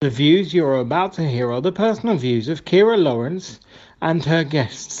The views you are about to hear are the personal views of Kira Lawrence and her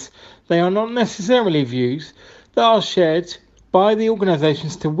guests. They are not necessarily views that are shared by the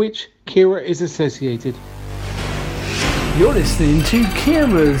organisations to which Kira is associated. You're listening to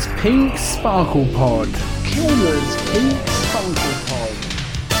Kira's Pink Sparkle Pod. Kira's Pink Sparkle Pod.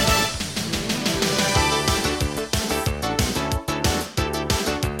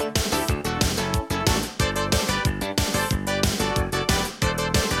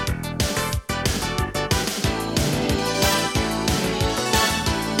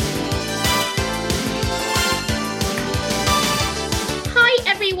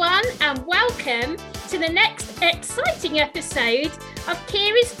 To the next exciting episode of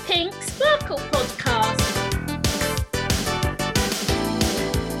Kira's Pink Sparkle Podcast.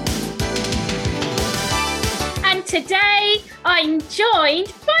 And today I'm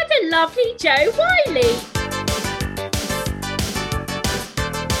joined by the lovely Jo Whiley.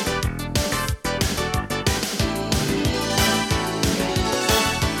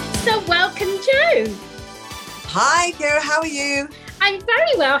 So welcome, Jo. Hi, Kira. How are you? I'm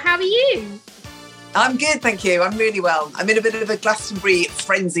very well. How are you? I'm good, thank you. I'm really well. I'm in a bit of a Glastonbury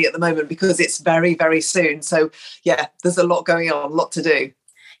frenzy at the moment because it's very, very soon. So, yeah, there's a lot going on, a lot to do.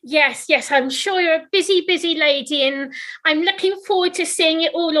 Yes, I'm sure you're a busy lady, and I'm looking forward to seeing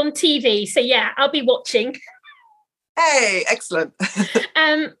it all on TV. So, yeah, I'll be watching. Hey, excellent.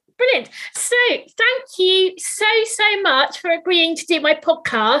 Brilliant. So, thank you so much for agreeing to do my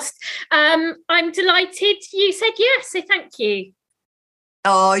podcast. I'm delighted you said yes, so thank you.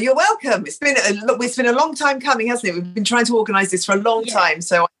 Oh, you're welcome. It's been a long time coming, hasn't it? We've been trying to organise this for a long time,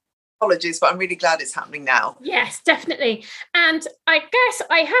 so apologies, but I'm really glad it's happening now. Yes, definitely. And I guess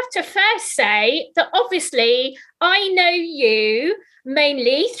I have to first say that obviously I know you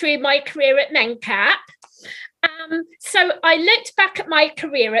mainly through my career at MenCap. So I looked back at my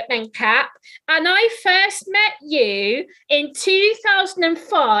career at MenCap and I first met you in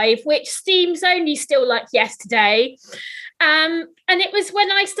 2005, which seems only still like yesterday. And it was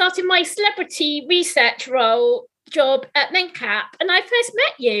when I started my celebrity research job at MenCap, and I first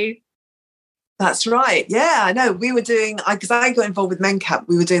met you. That's right. Yeah, I know. We were doing, because I got involved with MenCap,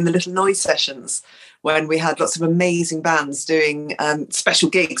 we were doing the Little Noise sessions when we had lots of amazing bands doing special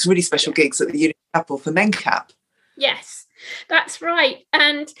gigs, really special gigs at the Union Chapel for MenCap. Yes, that's right.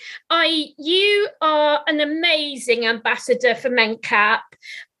 And you are an amazing ambassador for MenCap.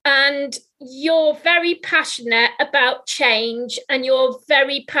 And you're very passionate about change, and you're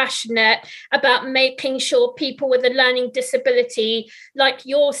very passionate about making sure people with a learning disability, like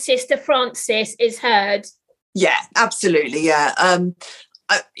your sister Frances, is heard. Yeah, absolutely. Yeah.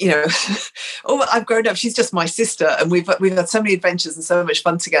 I've grown up. She's just my sister, and we've had so many adventures and so much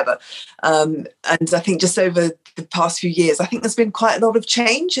fun together. And I think just over the past few years, I think there's been quite a lot of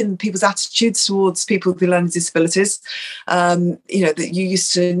change in people's attitudes towards people with learning disabilities. That you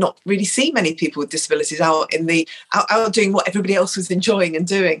used to not really see many people with disabilities out doing what everybody else was enjoying and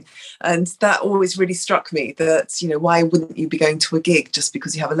doing. And that always really struck me that, why wouldn't you be going to a gig just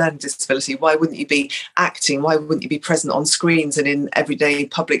because you have a learning disability? Why wouldn't you be acting? Why wouldn't you be present on screens and in everyday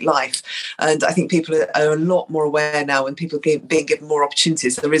public life? And I think people are a lot more aware now, and people being given more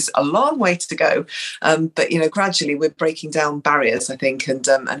opportunities. There is a long way to go, but gradually we're breaking down barriers, I think, and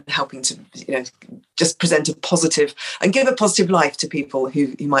helping to just present a positive and give a positive life to people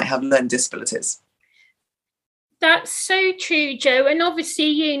who might have learning disabilities. That's so true, Jo. And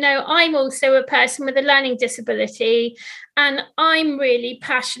obviously, I'm also a person with a learning disability, and I'm really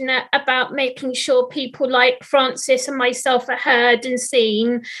passionate about making sure people like Frances and myself are heard and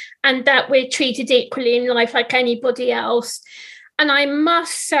seen, and that we're treated equally in life like anybody else. And I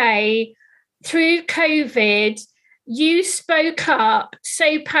must say, through COVID, you spoke up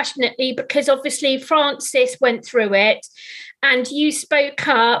so passionately, because obviously Frances went through it. And you spoke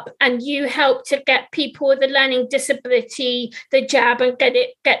up and you helped to get people with a learning disability the jab and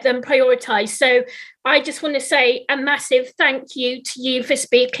get them prioritised. So I just want to say a massive thank you to you for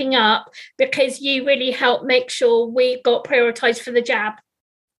speaking up, because you really helped make sure we got prioritised for the jab.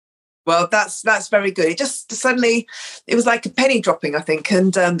 Well, that's very good. It just suddenly, it was like a penny dropping, I think.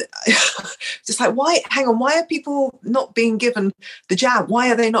 And just like, why are people not being given the jab?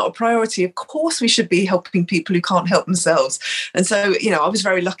 Why are they not a priority? Of course, we should be helping people who can't help themselves. And so, I was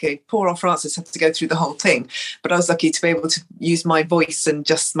very lucky. Poor old Frances had to go through the whole thing. But I was lucky to be able to use my voice and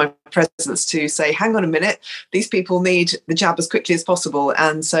just my presence to say, hang on a minute, these people need the jab as quickly as possible.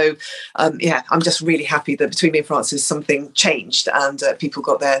 And so, I'm just really happy that between me and Frances, something changed and people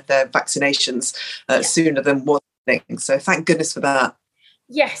got their vaccinations sooner than one thing. So thank goodness for that.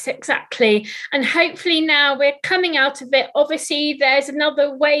 Yes, exactly. And hopefully now we're coming out of it. Obviously, there's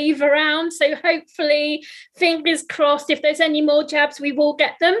another wave around. So hopefully, fingers crossed, if there's any more jabs, we will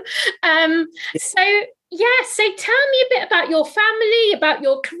get them. So tell me a bit about your family, about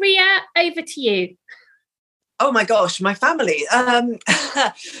your career. Over to you. Oh my gosh, my family.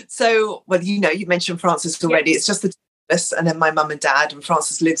 So, well, you mentioned Frances already. It's just the and then my mum and dad, and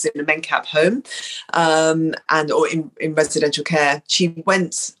Frances lives in a MENCAP home or in residential care. She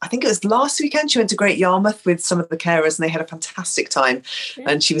went, I think it was last weekend, she went to Great Yarmouth with some of the carers and they had a fantastic time. Yeah.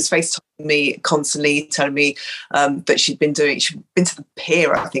 And she was FaceTiming me constantly, telling me that she'd been to the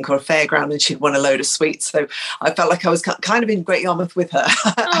pier, I think, or a fairground, and she'd won a load of sweets. So I felt like I was kind of in Great Yarmouth with her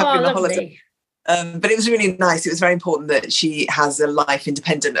having the holiday. But it was really nice. It was very important that she has a life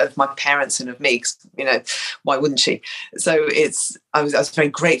independent of my parents and of me, because, why wouldn't she? So I was very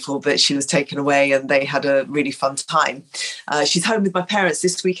grateful that she was taken away and they had a really fun time. She's home with my parents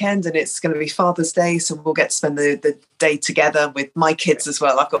this weekend, and it's going to be Father's Day, so we'll get to spend the day together with my kids as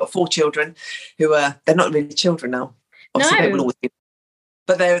well. I've got 4 children who they're not really children now. Obviously, they will always be.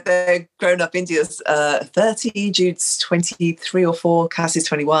 But they're grown up. India's 30, Jude's 23 or 4, Cass is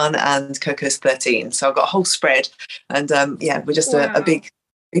 21, and Coco's 13. So I've got a whole spread. And we're just a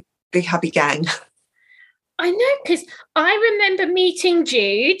big happy gang. I know, because I remember meeting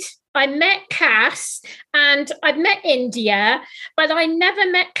Jude. I met Cass and I'd met India, but I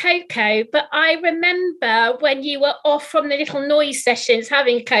never met Coco. But I remember when you were off from the little noise sessions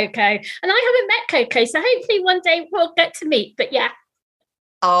having Coco. And I haven't met Coco, so hopefully one day we'll get to meet. But yeah.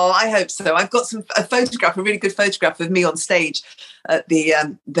 Oh, I hope so. I've got a really good photograph of me on stage at the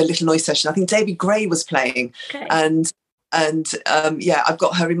Little Noise session. I think David Gray was playing, and I've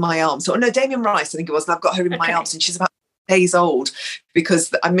got her in my arms. So no, Damien Rice, I think it was. And I've got her in my arms, and she's about days old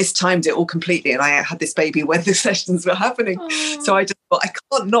because I mistimed it all completely, and I had this baby when the sessions were happening. Oh. So I just thought, I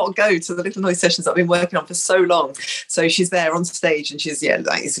can't not go to the Little Noise sessions that I've been working on for so long. So she's there on stage, and she's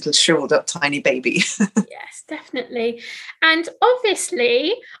like this little shriveled up tiny baby. Yes, definitely. And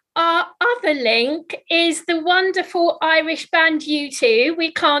obviously our other link is the wonderful Irish band U2.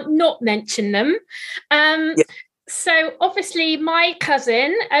 We can't not mention them. So obviously my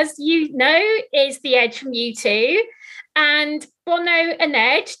cousin, as you know, is the Ed from U2. And Bono and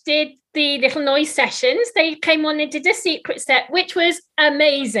Ed did the Little Noise sessions. They came on and did a secret set, which was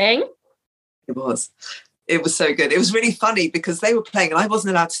amazing. It was so good. It was really funny because they were playing and I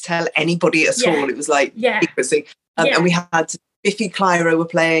wasn't allowed to tell anybody at all. It was like secrecy. And we had Biffy Clyro were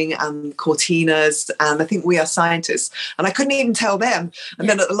playing and Cortinas, and I think We Are Scientists. And I couldn't even tell them. And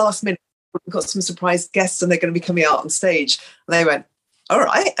then at the last minute, we got some surprise guests and they're going to be coming out on stage. And they went, all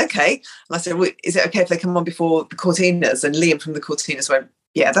right, okay. And I said, well, is it okay if they come on before the Cortinas? And Liam from the Cortinas went,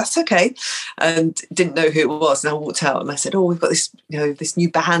 yeah, that's okay. And didn't know who it was. And I walked out and I said, oh, we've got this, this new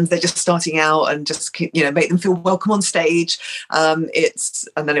band. They're just starting out, and just, make them feel welcome on stage. And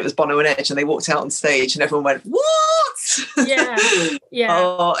then it was Bono and Edge, and they walked out on stage and everyone went, what? Yeah.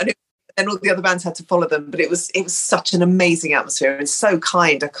 Oh, and all the other bands had to follow them. But it was such an amazing atmosphere and so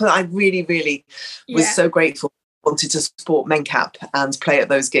kind. I really, really was so grateful. Wanted to support MENCAP and play at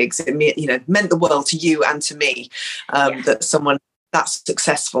those gigs. It meant the world to you and to me that someone that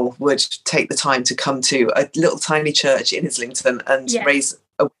successful would take the time to come to a little tiny church in Islington and raise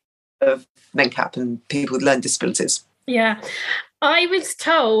awareness of MENCAP and people with learning disabilities. Yeah. I was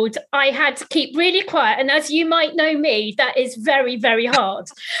told I had to keep really quiet. And as you might know me, that is very, very hard.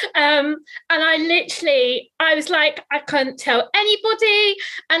 And I was like, I couldn't tell anybody.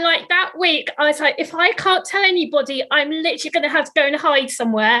 And like that week, I was like, if I can't tell anybody, I'm literally going to have to go and hide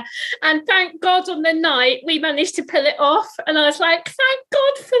somewhere. And thank God on the night, we managed to pull it off. And I was like, thank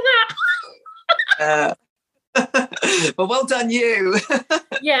God for that. Well, well done you.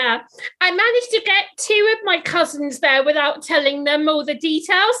 Yeah, I managed to get 2 of my cousins there without telling them all the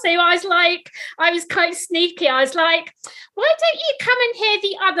details. So I was quite sneaky. I was like, why don't you come and hear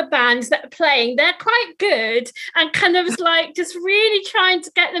the other bands that are playing? They're quite good, and kind of like just really trying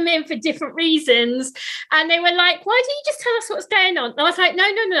to get them in for different reasons. And they were like, why don't you just tell us what's going on? And I was like,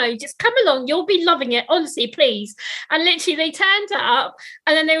 no, just come along. You'll be loving it. Honestly, please. And literally they turned up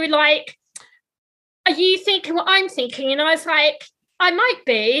and then they were like, are you thinking what I'm thinking? And I was like, I might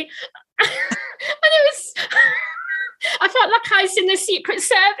be. And I felt like I was in the Secret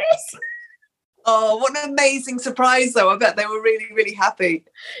Service. Oh, what an amazing surprise, though. I bet they were really, really happy.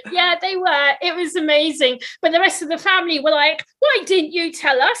 Yeah, they were. It was amazing. But the rest of the family were like, why didn't you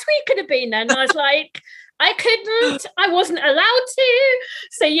tell us? We could have been there. And I was like, I couldn't. I wasn't allowed to.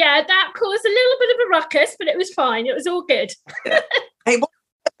 So, yeah, that caused a little bit of a ruckus, but it was fine. It was all good. Yeah. Hey,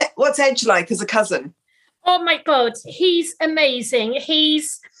 what's Edge like as a cousin? Oh my God, he's amazing.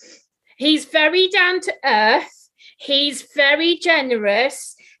 He's very down to earth. He's very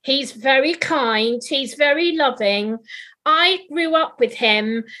generous. He's very kind. He's very loving. I grew up with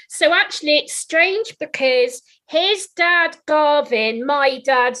him. So actually it's strange because his dad, Garvin, my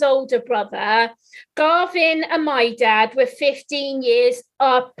dad's older brother, Garvin and my dad were 15 years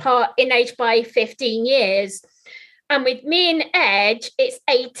apart in age by 15 years. And with me and Edge, it's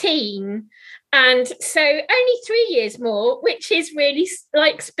 18. And so only 3 years more, which is really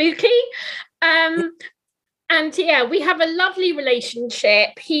like spooky. And yeah, we have a lovely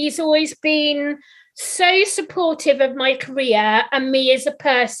relationship. He's always been so supportive of my career and me as a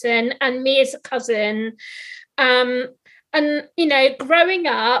person and me as a cousin. And, you know, growing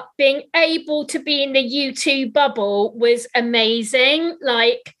up, being able to be in the U2 bubble was amazing.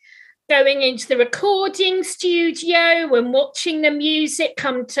 Like going into the recording studio and watching the music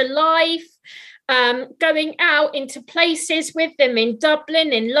come to life. Going out into places with them in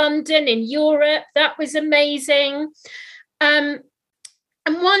Dublin, in London, in Europe. That was amazing. And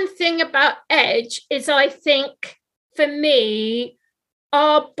one thing about Edge is I think for me,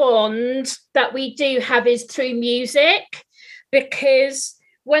 our bond that we do have is through music, because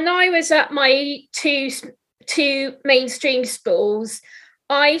when I was at my two mainstream schools,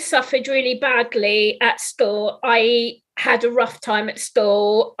 I suffered really badly at school. I had a rough time at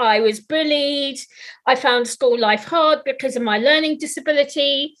school. I was bullied. I found school life hard because of my learning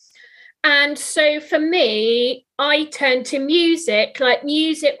disability. And so for me, I turned to music. Like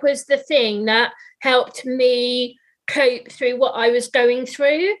music was the thing that helped me cope through what I was going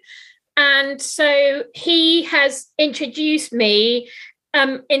through. And so he has introduced me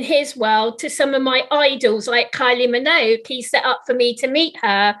in his world to some of my idols like Kylie Minogue. He set up for me to meet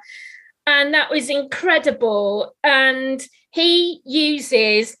her. And that was incredible. And he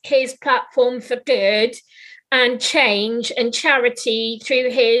uses his platform for good and change and charity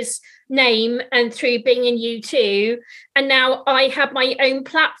through his name and through being in U2. And now I have my own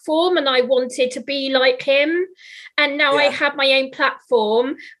platform and I wanted to be like him. And now I have my own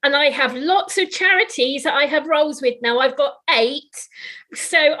platform and I have lots of charities that I have roles with now. I've got 8.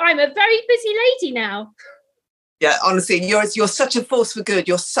 So I'm a very busy lady now. Yeah, honestly, you're such a force for good.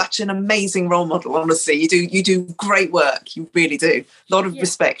 You're such an amazing role model. Honestly, you do great work. You really do. A lot of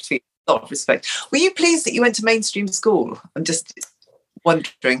respect for you. A lot of respect. Were you pleased that you went to mainstream school? I'm just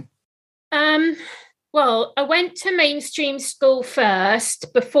wondering. Well, I went to mainstream school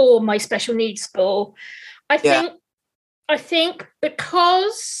first before my special needs school. I think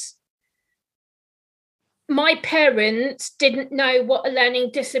because my parents didn't know what a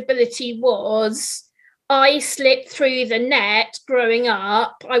learning disability was, I slipped through the net growing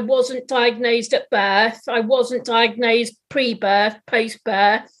up. I wasn't diagnosed at birth. I wasn't diagnosed pre-birth,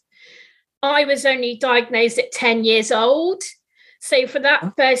 post-birth. I was only diagnosed at 10 years old. So for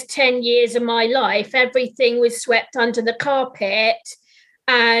that first 10 years of my life, everything was swept under the carpet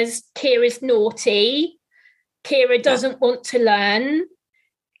as Kira's naughty. Kira doesn't want to learn.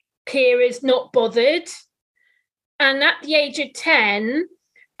 Kira's not bothered. And at the age of 10,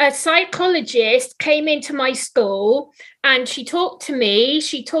 a psychologist came into my school and she talked to me,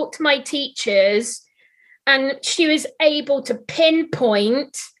 she talked to my teachers, and she was able to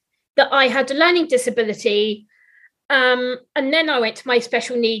pinpoint that I had a learning disability. And then I went to my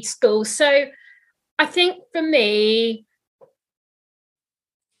special needs school. So I think for me,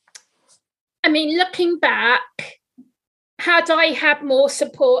 I mean, looking back, had I had more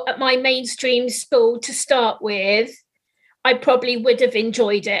support at my mainstream school to start with, I probably would have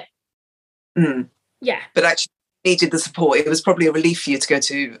enjoyed it. Mm. Yeah. But actually needed the support. It was probably a relief for you to go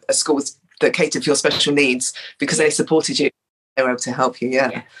to a school that catered for your special needs because they supported you. They were able to help you.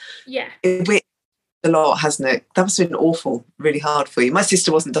 Yeah. It's a lot, hasn't it? That must have been awful, really hard for you. My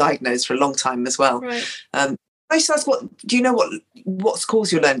sister wasn't diagnosed for a long time as well. Right. I used to ask, do you know what's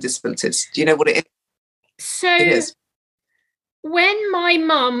caused your learning disabilities? Do you know what it is? So it is. When my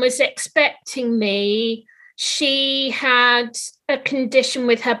mum was expecting me, she had a condition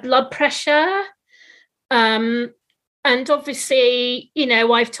with her blood pressure. And obviously, you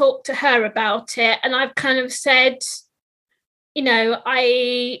know, I've talked to her about it and I've kind of said, you know,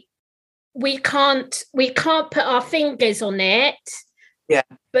 we can't put our fingers on it. Yeah.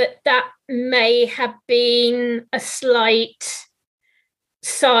 But that may have been a slight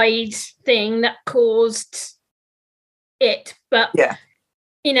side thing that caused it. But,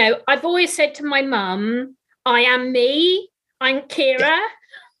 you know, I've always said to my mum, I am me. I'm Kira.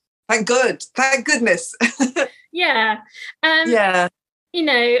 Yeah. Thank goodness. Yeah. You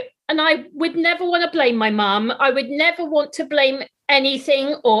know, and I would never want to blame my mum. I would never want to blame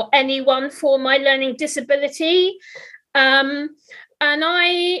anything or anyone for my learning disability. And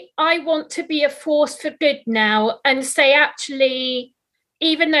I want to be a force for good now and say, actually,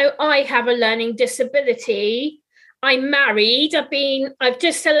 even though I have a learning disability, I'm married. I've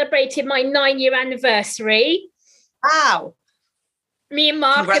just celebrated my 9-year anniversary. Wow. Me and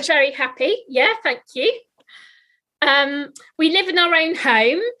Mark are very happy. Yeah, thank you. We live in our own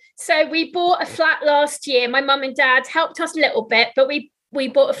home. So we bought a flat last year. My mum and dad helped us a little bit, but we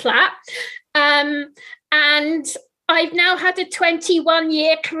bought a flat. And I've now had a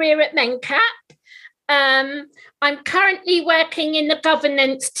 21-year career at MENCAP. I'm currently working in the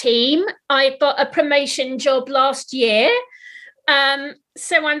governance team. I got a promotion job last year.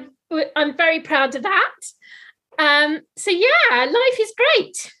 So I'm very proud of that. So yeah, life is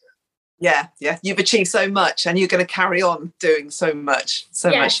great. Yeah. You've achieved so much, and you're going to carry on doing so much.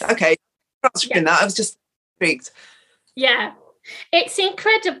 Much. Okay. That. I was just intrigued. Yeah, it's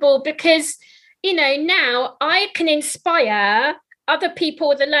incredible because, now I can inspire other people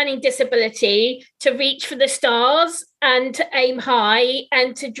with a learning disability to reach for the stars and to aim high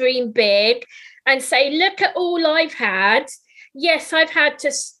and to dream big and say, look at all I've had. Yes, I've had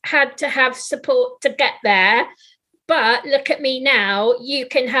to have support to get there, but look at me now. You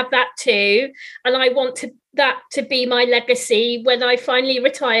can have that too. And I want that to be my legacy when I finally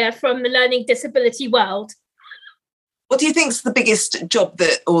retire from the learning disability world. What do you think is the biggest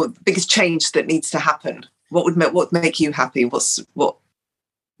or biggest change that needs to happen? What would make you happy? What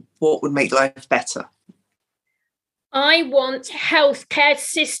would make life better? I want healthcare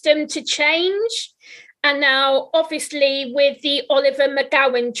system to change. And now, obviously, with the Oliver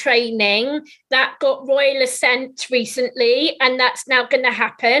McGowan training, that got royal assent recently, and that's now going to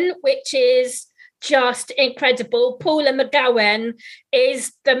happen, which is just incredible. Paula McGowan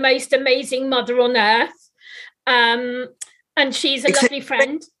is the most amazing mother on earth, and she's a lovely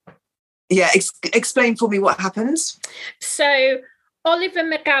friend. Yeah, explain for me what happens. So Oliver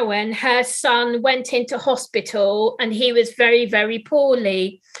McGowan, her son, went into hospital and he was very, very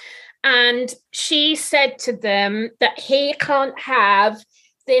poorly. And she said to them that he can't have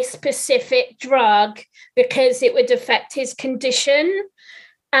this specific drug because it would affect his condition.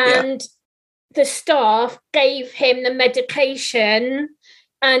 And the staff gave him the medication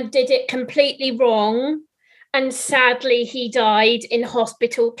and did it completely wrong. And sadly, he died in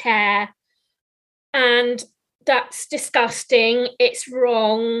hospital care. And that's disgusting. It's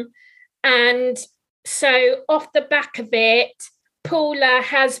wrong. And so off the back of it, Paula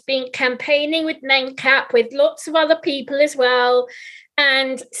has been campaigning with MENCAP with lots of other people as well.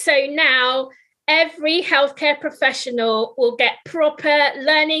 And so now every healthcare professional will get proper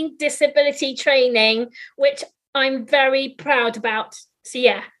learning disability training, which I'm very proud about. So,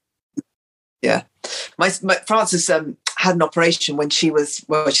 yeah. Yeah. My Frances had an operation when she's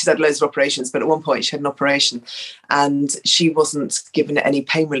had loads of operations, but at one point she had an operation and she wasn't given any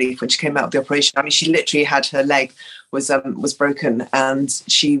pain relief when she came out of the operation. I mean, she literally had her leg was broken and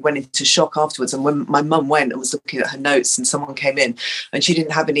she went into shock afterwards. And when my mum went and was looking at her notes and someone came in and she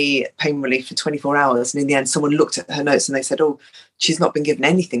didn't have any pain relief for 24 hours. And in the end, someone looked at her notes and they said, oh, she's not been given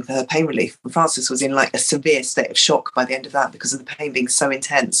anything for her pain relief. And Frances was in like a severe state of shock by the end of that because of the pain being so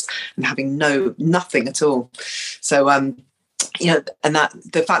intense and having nothing at all. So, and that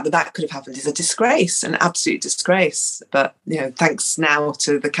the fact that could have happened is a disgrace, an absolute disgrace. But, thanks now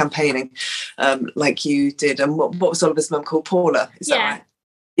to the campaigning like you did. And what was Oliver's mum called? Paula, is that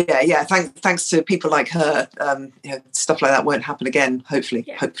right? Yeah. Thanks to people like her, stuff like that won't happen again, hopefully.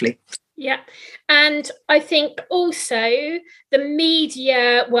 Yeah. And I think also the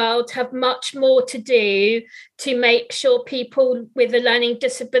media world have much more to do to make sure people with a learning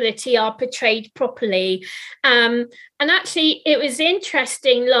disability are portrayed properly. And actually, it was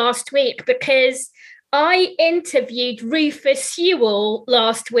interesting last week because I interviewed Rufus Sewell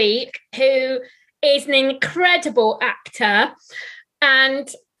last week, who is an incredible actor. And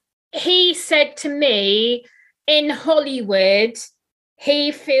he said to me, in Hollywood,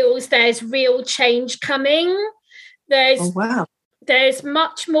 he feels there's real change coming. There's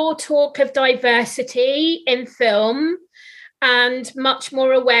much more talk of diversity in film and much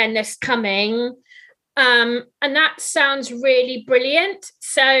more awareness coming. And that sounds really brilliant.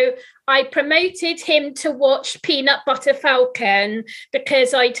 So I promoted him to watch Peanut Butter Falcon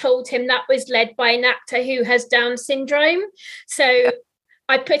because I told him that was led by an actor who has Down syndrome. So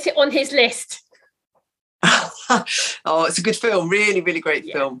I put it on his list. Oh, it's a good film. Really, really great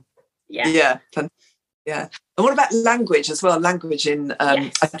film. Yeah. And what about language as well? Language I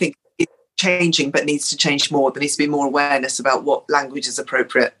think it's changing, but needs to change more. There needs to be more awareness about what language is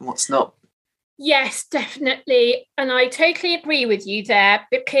appropriate and what's not. Yes, definitely. And I totally agree with you there,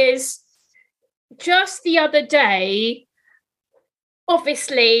 because just the other day,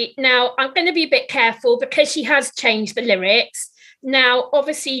 obviously, now I'm going to be a bit careful because she has changed the lyrics. Now,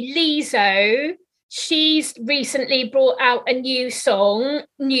 obviously, Lizzo, she's recently brought out a new song,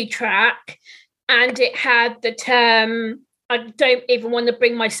 new track, and it had the term, I don't even want to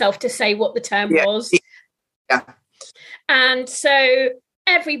bring myself to say what the term was. Yeah. And so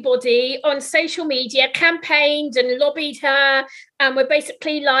everybody on social media campaigned and lobbied her, and were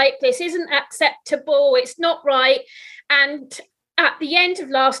basically like, this isn't acceptable, it's not right. And at the end of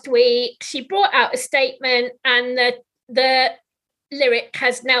last week, she brought out a statement, and the lyric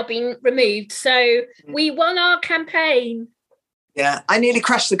has now been removed. So we won our campaign. Yeah, I nearly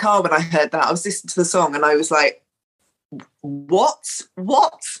crashed the car when I heard that. I was listening to the song and I was like, what?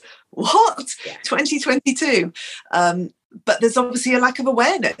 Yeah. 2022. But there's obviously a lack of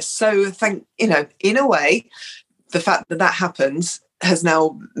awareness. So in a way, the fact that happened has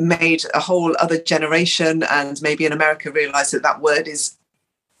now made a whole other generation, and maybe in America, realize that word is,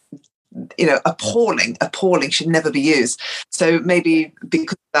 appalling, should never be used. So maybe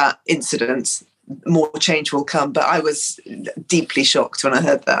because of that incident, more change will come. But I was deeply shocked when I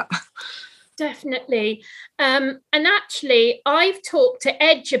heard that. Definitely. And actually, I've talked to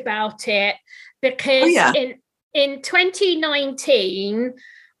Edge about it, because in 2019,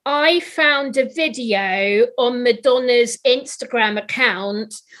 I found a video on Madonna's Instagram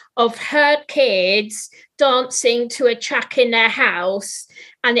account of her kids dancing to a track in their house,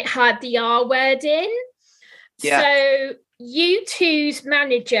 and it had the R word in. Yeah. So U2's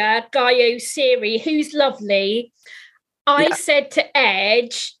manager, Guy Oseary, who's lovely, I said to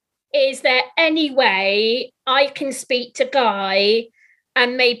Edge, is there any way I can speak to Guy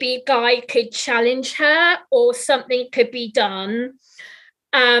and maybe Guy could challenge her or something could be done?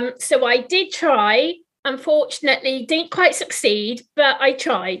 So I did try. Unfortunately, didn't quite succeed, but I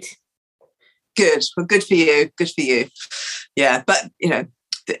tried. Good. Well, good for you. Good for you. Yeah, but,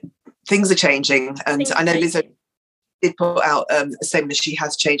 things are changing. And I know Lizzo did put out a statement that she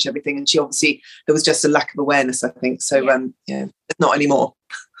has changed everything. And she obviously, there was just a lack of awareness, I think. So, not anymore.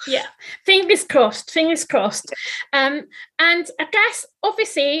 Yeah, fingers crossed. And I guess,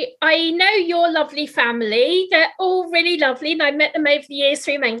 obviously, I know your lovely family. They're all really lovely, and I met them over the years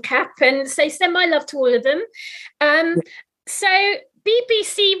through Mencap, and so send my love to all of them. So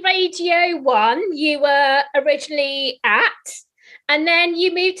BBC Radio 1, you were originally at, and then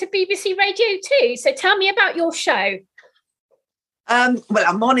you moved to BBC Radio 2. So tell me about your show. Well,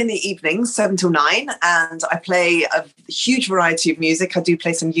 I'm on in the evenings, 7 till 9, and I play a huge variety of music. I do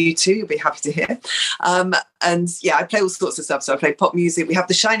play some U2, you'll be happy to hear. I play all sorts of stuff. So I play pop music. We have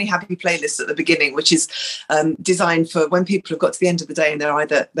the Shiny Happy playlist at the beginning, which is designed for when people have got to the end of the day and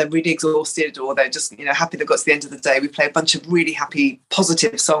they're really exhausted, or they're just happy they've got to the end of the day. We play a bunch of really happy,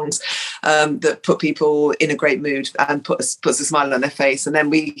 positive songs that put people in a great mood and puts a smile on their face. And then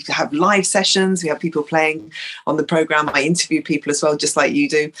we have live sessions. We have people playing on the programme. I interview people as well, just like you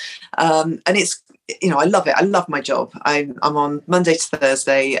do. And it's, I love it. I love my job. I'm on Monday to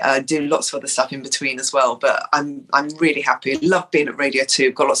Thursday. Do lots of other stuff in between as well. But I'm really happy. Love being at Radio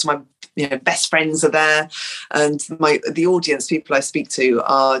 2. Got lots of my best friends are there, and the audience, people I speak to,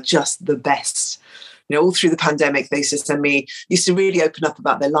 are just the best. All through the pandemic, they used to really open up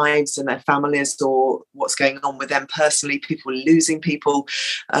about their lives and their families, or what's going on with them personally. People losing people,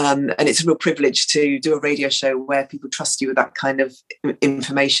 and it's a real privilege to do a radio show where people trust you with that kind of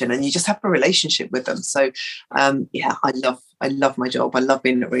information, and you just have a relationship with them. So, I love my job. I love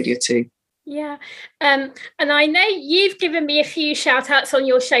being at Radio 2. Yeah, and I know you've given me a few shout outs on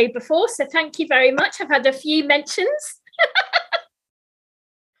your show before, so thank you very much. I've had a few mentions.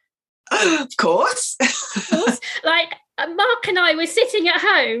 Of course. Like Mark and I were sitting at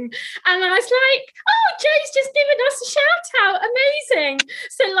home, and I was like, oh, Joe's just given us a shout out. Amazing.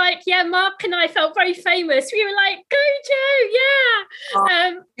 So Mark and I felt very famous. We were like, go Joe,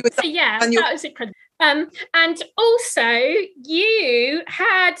 yeah. That was incredible. And also you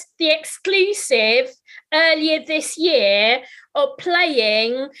had the exclusive earlier this year of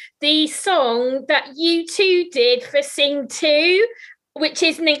playing the song that U2 did for Sing 2, which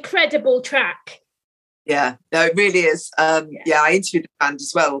is an incredible track. Yeah, no, it really is. I interviewed the band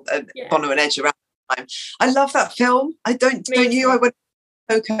as well, Bono and Edge, around the time. I love that film. Don't you? I went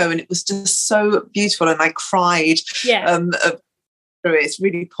to Coco, and it was just so beautiful, and I cried. Through it. It's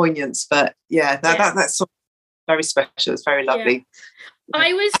really poignant, but that's sort of very special. It's very lovely.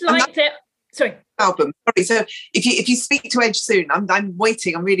 I was like that. Sorry. Album. Sorry. So if you speak to Edge soon, I'm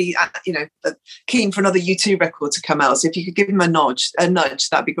waiting. I'm really keen for another U2 record to come out. So if you could give him a nudge,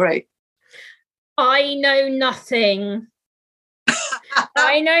 that'd be great. I know nothing.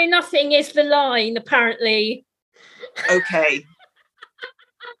 I know nothing is the line, apparently. Okay.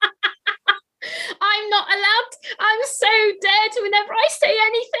 I'm not allowed. I'm so dead whenever I say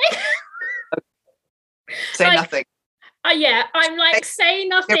anything. Say nothing. Yeah, I'm like, say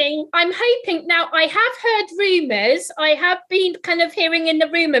nothing. I'm hoping now. I have heard rumours. I have been kind of hearing in the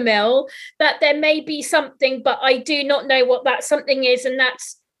rumour mill that there may be something, but I do not know what that something is, and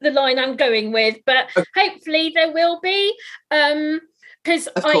that's the line I'm going with. But hopefully there will be, because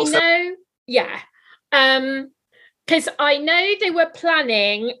I know, because I know they were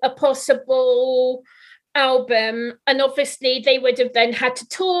planning a possible album, and obviously they would have then had to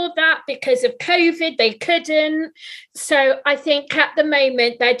tour that because of COVID. They couldn't. So I think at the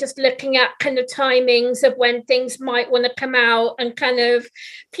moment they're just looking at kind of timings of when things might want to come out and kind of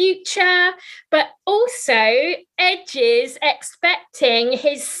future. But also Edge is expecting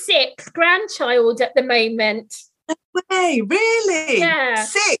his 6th grandchild at the moment. No way, really? Yeah.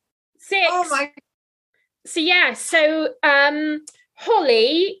 6? Oh my. So yeah, so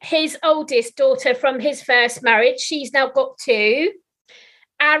Holly, his oldest daughter from his first marriage, she's now got 2.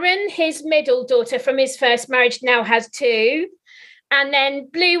 Aaron, his middle daughter from his first marriage, now has 2. And then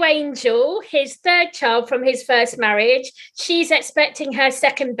Blue Angel, his 3rd child from his first marriage, she's expecting her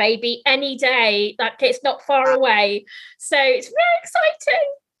 2nd baby any day. Like, it's not far away. So it's very exciting.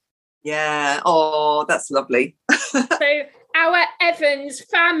 Yeah. Oh, that's lovely. So our Evans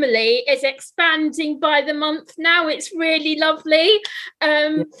family is expanding by the month now. It's really lovely.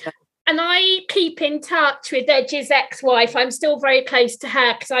 And I keep in touch with Edge's ex-wife. I'm still very close to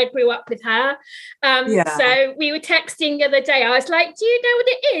her because I grew up with her. So we were texting the other day. I was like, do you know what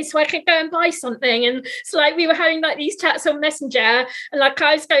it is? So I could go and buy something. And it's like we were having like these chats on Messenger. And like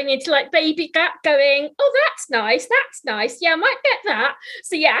I was going into like Baby Gap going, oh, that's nice. That's nice. Yeah, I might get that.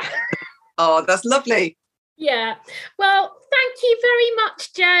 So yeah. Oh, that's lovely. Yeah. Well, thank you very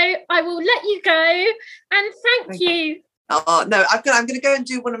much, Jo. I will let you go. And thank you. Oh, no, I'm going to go and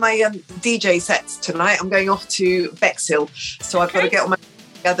do one of my DJ sets tonight. I'm going off to Bexhill. So I've got to get all my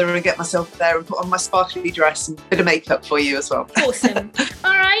together and get myself there and put on my sparkly dress and a bit of makeup for you as well. Awesome.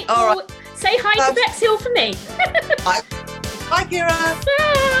 All right. Well, say hi to Bexhill for me. Bye. Bye, Kira.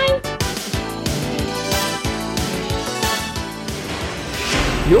 Bye.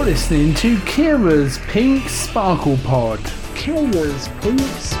 You're listening to Kira's Pink Sparkle Pod. Kira's Pink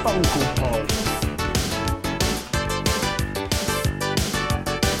Sparkle Pod.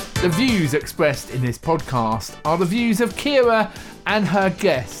 The views expressed in this podcast are the views of Kira and her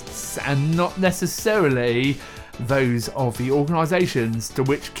guests, and not necessarily those of the organisations to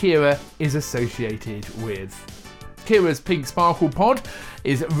which Kira is associated with. Kira's Pink Sparkle Pod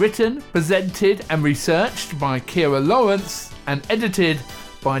is written, presented and researched by Kira Lawrence and edited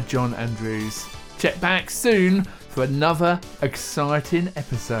by John Andrews. Check back soon for another exciting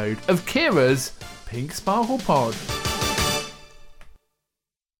episode of Kira's Pink Sparkle Pod.